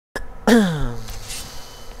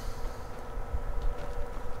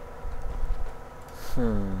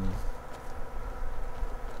Hmm.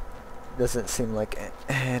 Doesn't seem like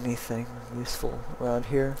anything useful around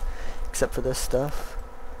here except for this stuff.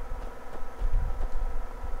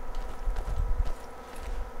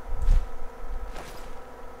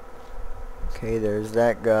 Okay, there's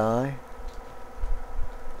that guy.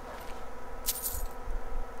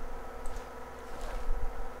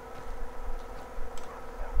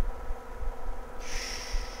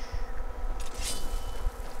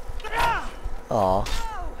 Aw.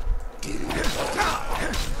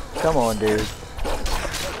 Come on, dude.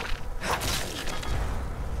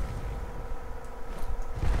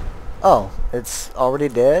 Oh, it's already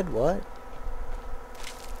dead? What?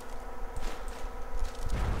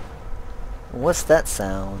 What's that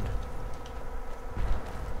sound?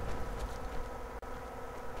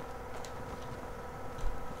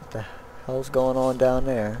 What the hell's going on down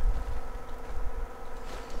there?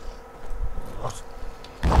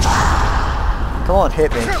 Come on,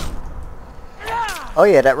 hit me. Oh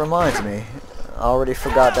yeah, that reminds me. I already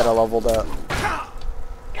forgot that I leveled up.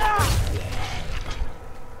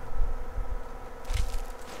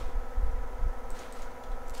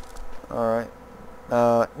 Alright.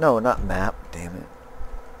 No, not map. Damn it.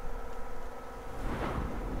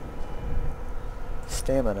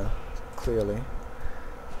 Stamina, clearly.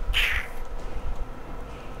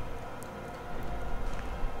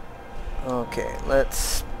 Okay,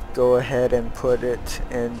 let's go ahead and put it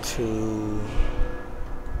into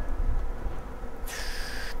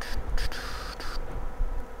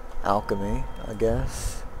alchemy, I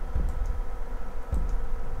guess.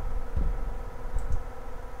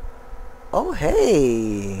 Oh,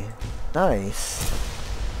 hey! Nice.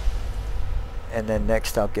 And then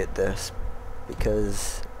next I'll get this,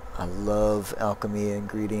 because I love alchemy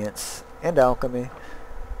ingredients and alchemy.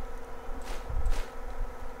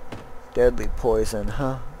 Deadly poison,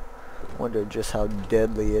 huh? Wonder just how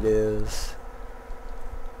deadly it is.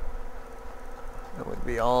 It would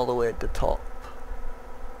be all the way at the top.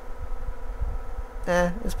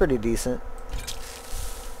 It's pretty decent.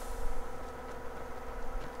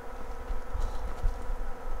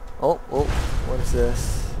 Oh, what is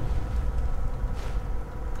this?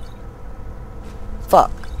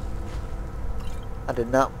 Fuck! I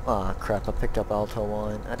did not... Ah, crap, I picked up Alto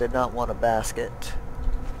wine. I did not want a basket.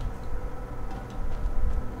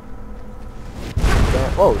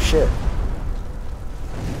 Damn. Oh, shit.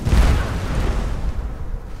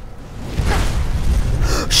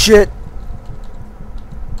 Shit!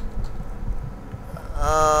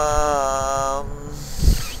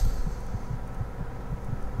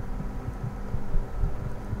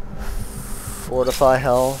 Fortify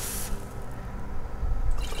health.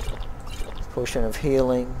 Potion of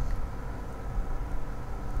healing.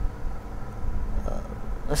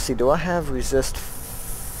 Let's see, do I have resist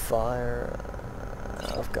fire?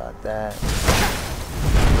 I've got that.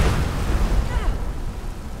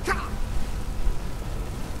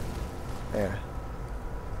 There.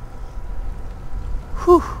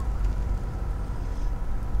 Whew.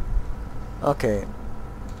 Okay.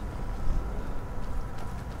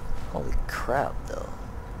 Holy crap, though.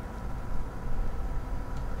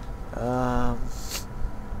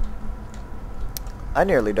 I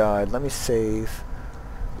nearly died. Let me save,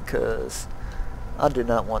 because I do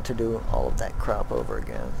not want to do all of that crap over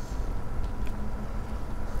again.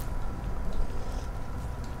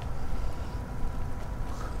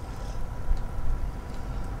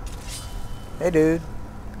 Hey, dude.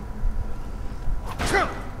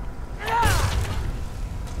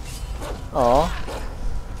 Aw.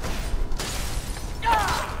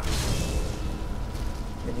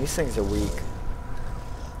 And these things are weak.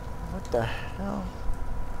 What the hell?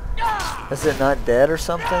 Is it not dead or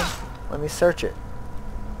something? Let me search it.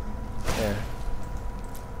 There.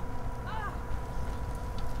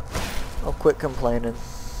 Oh, quit complaining.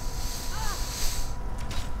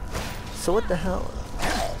 So what the hell?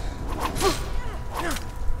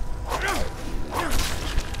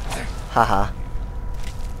 Haha.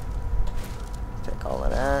 Take all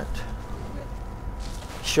of that.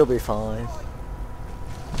 She'll be fine.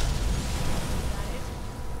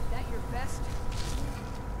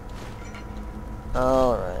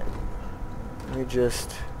 Alright. Let me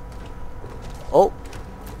just... Oh!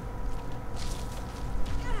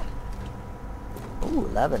 Ooh,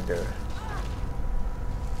 lavender.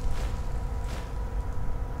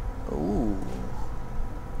 Ooh.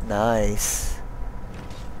 Nice.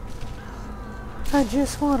 I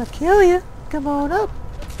just want to kill you. Come on up.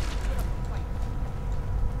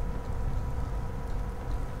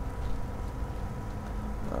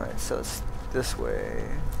 Alright, so it's this way.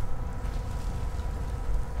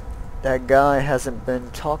 That guy hasn't been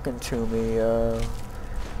talking to me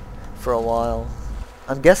for a while.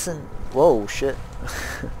 I'm guessing... Whoa, shit.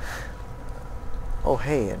 Oh,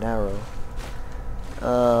 hey, an arrow.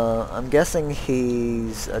 I'm guessing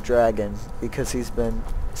he's a dragon because he's been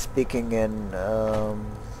speaking in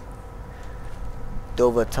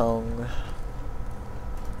Dova tongue.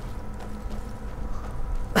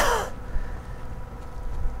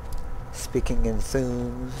 Speaking in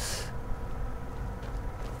Thunes.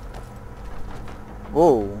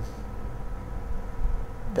 Whoa.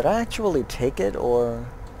 Did I actually take it, or...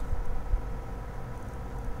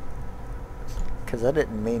 Because I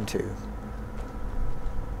didn't mean to.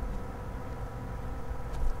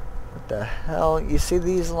 What the hell? You see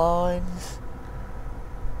these lines?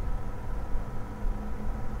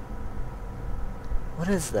 What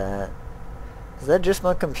is that? Is that just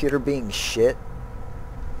my computer being shit?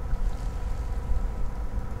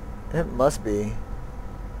 It must be.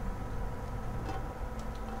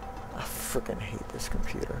 I freaking hate this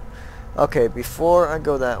computer. Okay, before I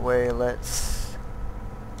go that way, let's...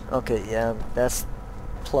 Okay, yeah, that's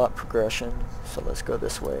plot progression. So let's go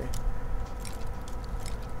this way.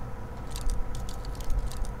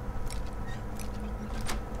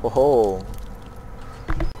 Whoa.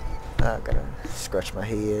 I gotta scratch my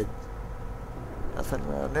head. Nothing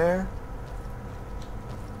around there.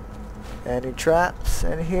 Any traps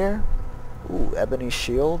in here? Ooh, ebony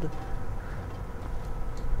shield.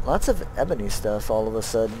 Lots of ebony stuff all of a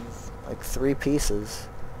sudden. Like 3 pieces.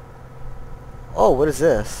 Oh, what is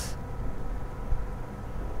this?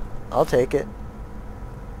 I'll take it.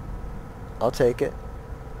 I'll take it.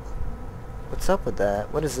 What's up with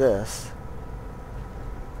that? What is this?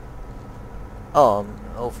 Oh, I'm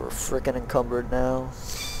over frickin' encumbered now.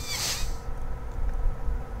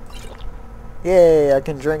 Yay, I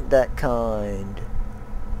can drink that kind.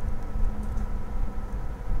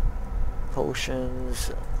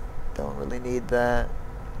 Potions. Don't really need that.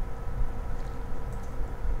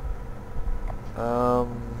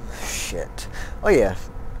 Shit. Oh yeah.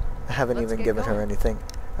 I haven't even given her anything.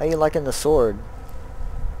 How you liking the sword?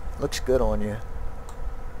 Looks good on you.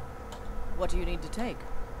 What do you need to take?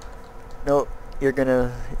 Nope. You're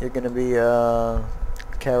gonna be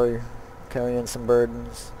carrying some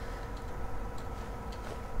burdens.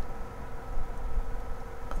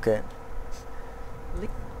 Okay.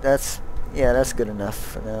 That's good enough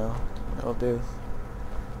for now. That'll do.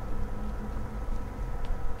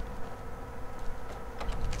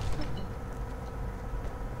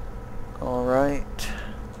 All right.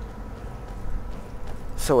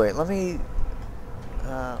 So wait, let me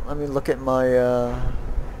look at my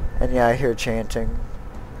and yeah, I hear chanting.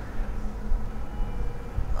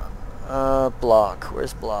 Block.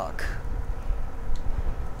 Where's block?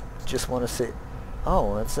 Just want to see.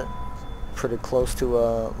 Oh, that's it. Pretty close to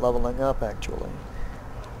leveling up, actually.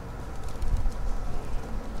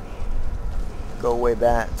 Go away,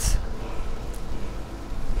 bats.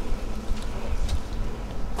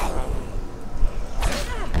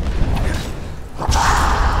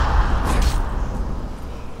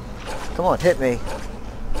 Come on, hit me.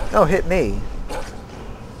 No, hit me.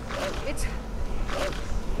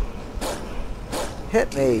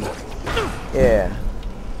 Hit me. Yeah.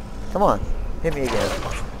 Come on. Hit me again.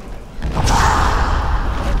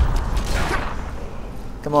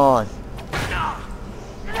 Come on.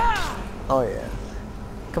 Oh yeah.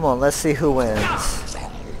 Come on, let's see who wins.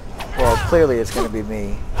 Well, clearly it's gonna be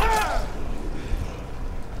me.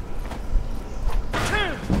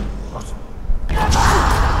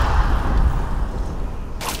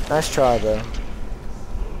 Nice try though.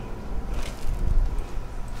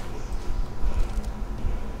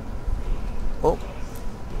 Oh.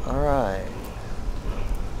 Alright.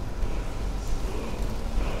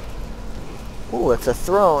 Ooh, it's a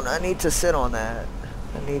throne. I need to sit on that.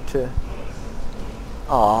 I need to...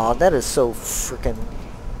 Aw, that is so freaking...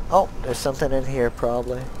 Oh, there's something in here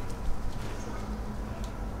probably.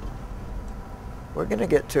 We're gonna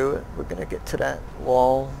get to it. We're gonna get to that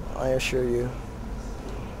wall, I assure you.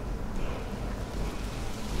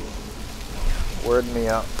 Word me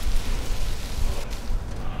up.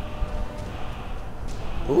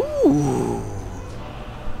 Ooh.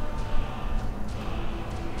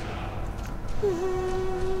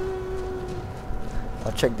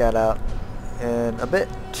 I'll check that out in a bit.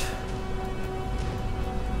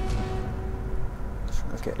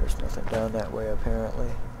 Okay, there's nothing down that way apparently.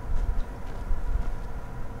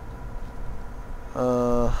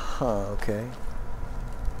 Okay.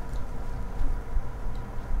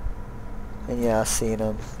 And yeah, I seen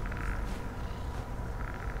him.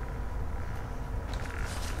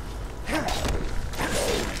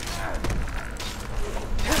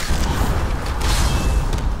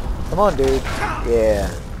 Come on, dude. Yeah.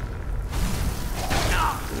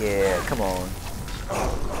 Yeah, come on.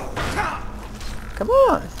 Come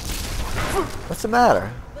on! What's the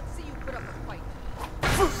matter? Let's see you put up a fight.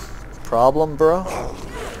 Problem, bro?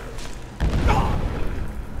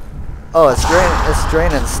 Oh, it's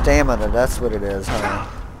draining stamina. That's what it is, huh?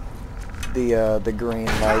 The green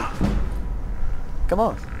light. Come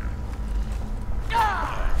on.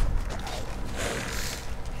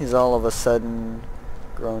 He's all of a sudden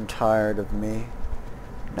grown tired of me.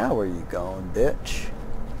 Now where you going, bitch?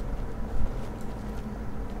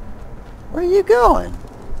 Where are you going?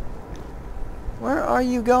 Where are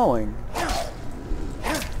you going?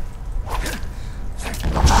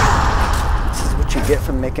 This is what you get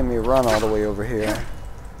from making me run all the way over here.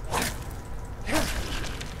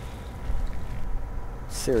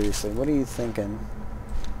 Seriously, what are you thinking?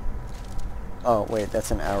 Oh, wait,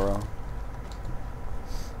 that's an arrow.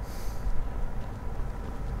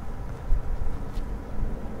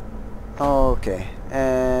 Okay,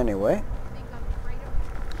 anyway.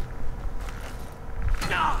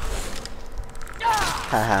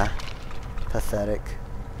 Haha. Pathetic.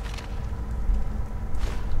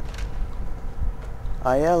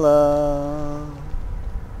 Ayala.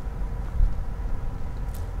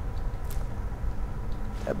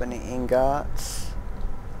 Ebony ingots.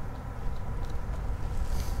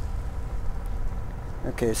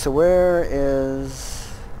 Okay, so where is...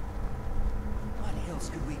 What else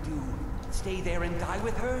could we do? Stay there and die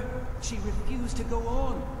with her? She refused to go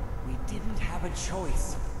on. We didn't have a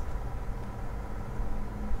choice.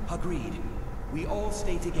 Agreed. We all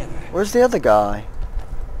stay together. Where's the other guy?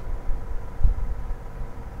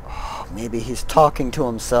 Oh, maybe he's talking to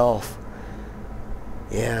himself.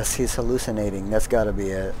 Yes, he's hallucinating. That's gotta be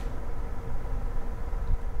it.